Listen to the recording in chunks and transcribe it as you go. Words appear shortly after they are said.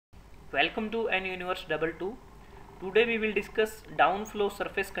Welcome to Anuniverse 22. Today we will discuss downflow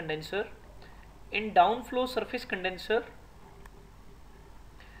surface condenser. In downflow surface condenser,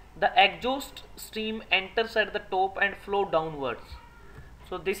 the exhaust stream enters at the top and flow downwards.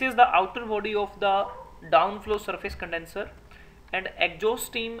 So this is the outer body of the downflow surface condenser, and exhaust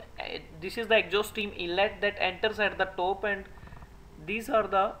stream, this is the exhaust stream inlet that enters at the top, and these are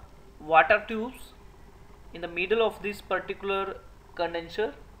the water tubes in the middle of this particular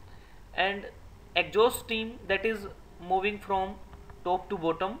condenser, and exhaust stream that is moving from top to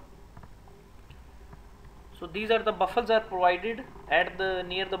bottom. So these are the buffers are provided at the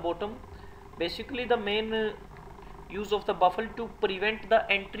near the bottom. Basically the main use of the buffle to prevent the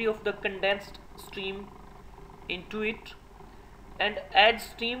entry of the condensed stream into it, and as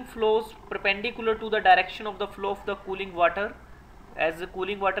stream flows perpendicular to the direction of the flow of the cooling water, as the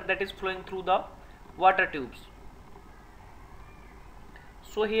cooling water that is flowing through the water tubes.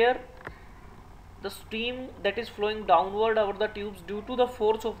 So here the stream that is flowing downward over the tubes due to the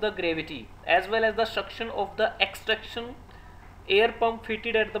force of the gravity as well as the suction of the extraction air pump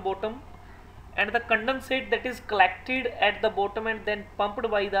fitted at the bottom, and the condensate that is collected at the bottom and then pumped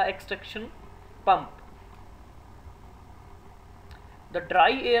by the extraction pump. The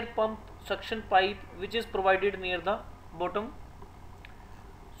dry air pump suction pipe which is provided near the bottom.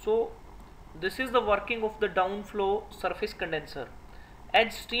 So this is the working of the downflow surface condenser.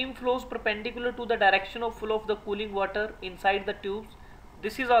 As stream flows perpendicular to the direction of flow of the cooling water inside the tubes,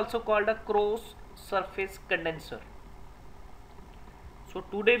 this is also called a cross surface condenser. So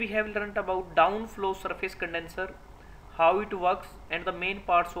today we have learnt about downflow surface condenser, how it works, and the main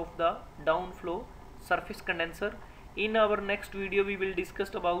parts of the downflow surface condenser. In our next video we will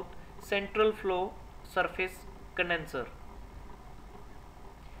discuss about central flow surface condenser.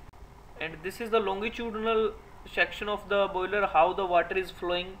 And this is the longitudinal section of the boiler, how the water is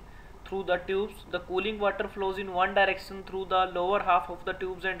flowing through the tubes. The cooling water flows in one direction through the lower half of the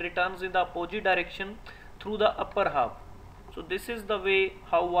tubes and returns in the opposite direction through the upper half. So this is the way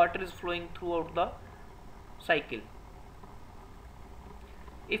how water is flowing throughout the cycle.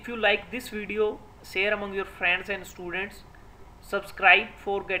 If you like this video, share among your friends and students. Subscribe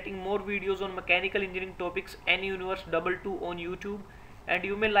for getting more videos on mechanical engineering topics Anuniverse 22 on YouTube. And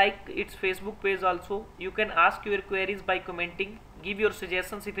you may like its Facebook page also. You can ask your queries by commenting. Give your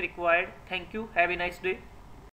suggestions if required. Thank you. Have a nice day.